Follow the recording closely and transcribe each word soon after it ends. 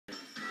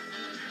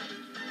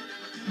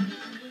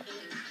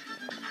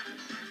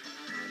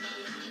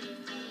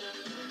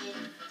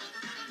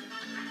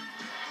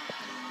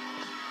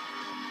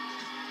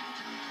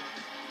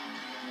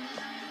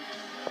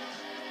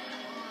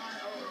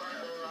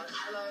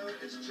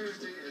it's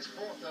Tuesday, it's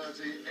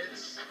 4:30,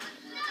 it's...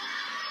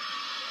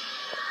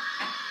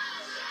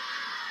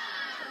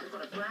 We've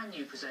got a brand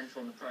new presenter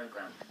on the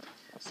programme.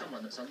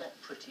 Someone that's a lot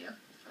prettier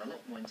and a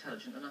lot more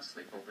intelligent than us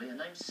three, probably. Her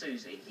name's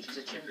Susie, she's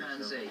a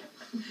chimpanzee.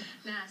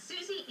 Now,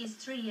 Susie is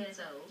 3 years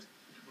old,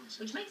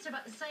 which makes her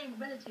about the same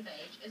relative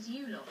age as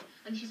you lot.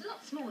 And she's a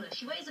lot smaller.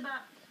 She weighs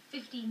about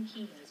 15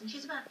 kilos, and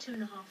she's about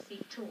 2.5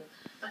 feet tall.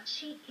 But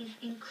she is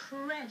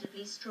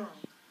incredibly strong.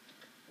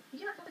 Would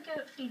you like to have a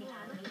go at feeding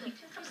her? You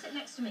can come sit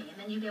next to me, and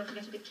then you'll be able to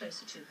get a bit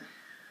closer to her.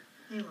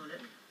 Here,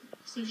 Wallet.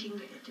 See if she can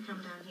get it to come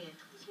down here.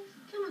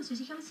 Come on,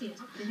 Susie, come and see us.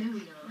 Here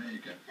we are. There you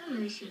go.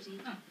 Hello, Susie.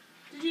 Oh.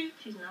 Did you?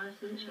 She's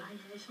nice, isn't she?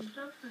 She's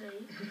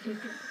lovely.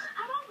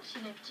 How long does she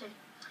live to?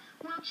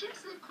 Well,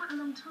 chimps live quite a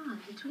long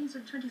time, between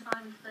sort of 25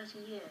 and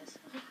 30 years.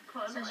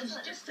 Quite a So lot, she's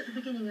isn't it? just at the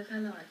beginning of her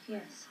life,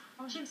 yes.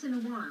 Chimps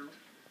in the wild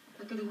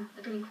are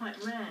getting quite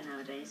rare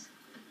nowadays.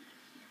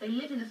 They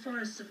live in the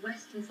forests of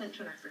West and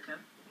Central Africa,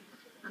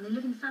 and they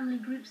live in family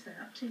groups there,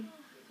 up to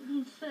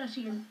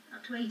 30 and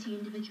up to 80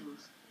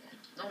 individuals.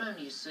 Not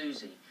only is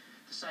Susie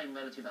the same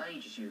relative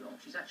age as you lot,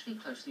 she's actually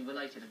closely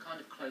related, a kind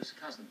of close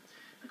cousin,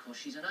 because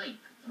she's an ape,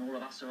 and all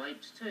of us are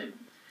apes too.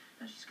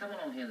 And she's come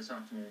along here this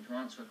afternoon to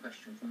answer a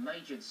question from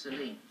Majid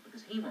Salim,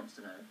 because he wants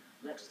to know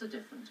what's the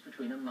difference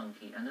between a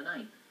monkey and an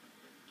ape.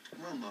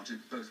 Well,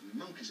 Martin, both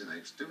monkeys and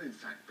apes do in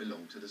fact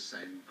belong to the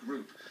same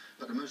group.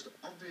 But the most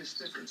obvious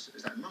difference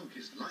is that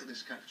monkeys, like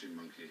this capuchin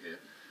monkey here,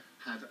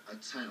 have a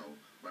tail,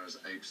 whereas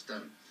apes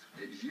don't.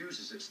 It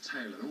uses its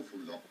tail an awful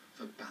lot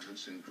for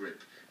balance and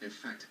grip. In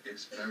fact,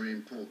 it's very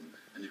important.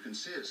 And you can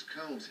see it's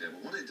curled here,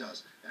 but what it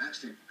does, it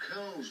actually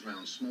curls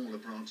round smaller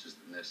branches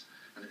than this,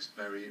 and it's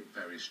very,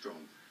 very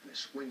strong. And it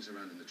swings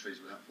around in the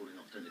trees without falling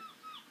off, don't it?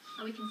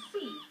 And we can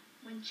see,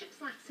 when chimps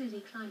like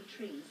Susie climb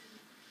trees,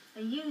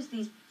 they use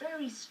these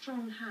very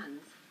strong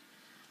hands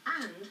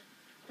and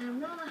their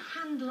rather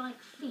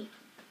hand-like feet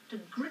to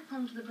grip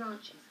onto the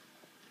branches.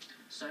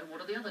 So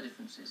what are the other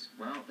differences?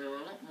 Well, there are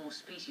a lot more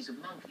species of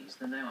monkeys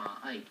than there are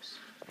apes.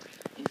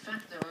 In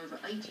fact, there are over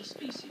 80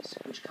 species,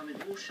 which come in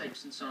all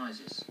shapes and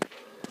sizes.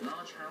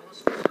 Large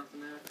howlers from South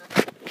America,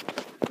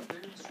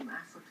 baboons from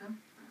Africa,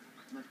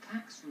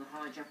 macaques from the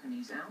high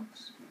Japanese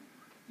Alps,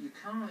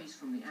 yucaris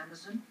from the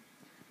Amazon,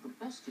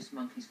 proboscis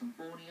monkeys from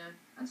Borneo,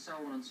 and so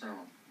on and so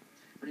on.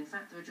 But in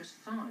fact, there are just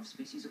 5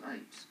 species of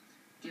apes: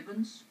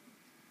 gibbons,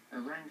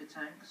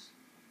 orangutans,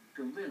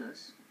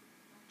 gorillas,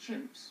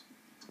 chimps,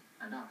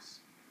 and us.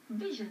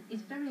 Vision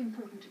is very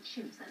important to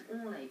chimps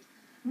and all apes,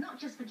 not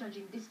just for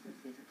judging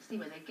distances to see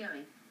where they're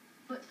going,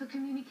 but for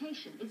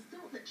communication. It's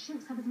thought that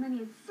chimps have as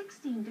many as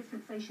 16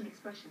 different facial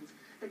expressions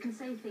that can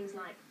say things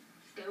like,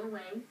 go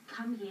away,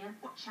 come here,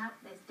 watch out,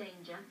 there's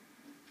danger,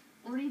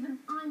 or even,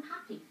 I'm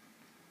happy.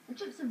 The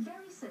chimps are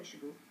very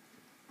sociable,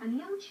 and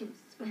young chimps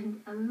spend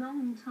a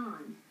long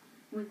time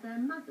with their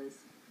mothers,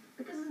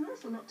 because there's an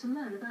awful lot to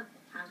learn about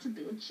how to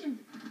be a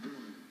chimp.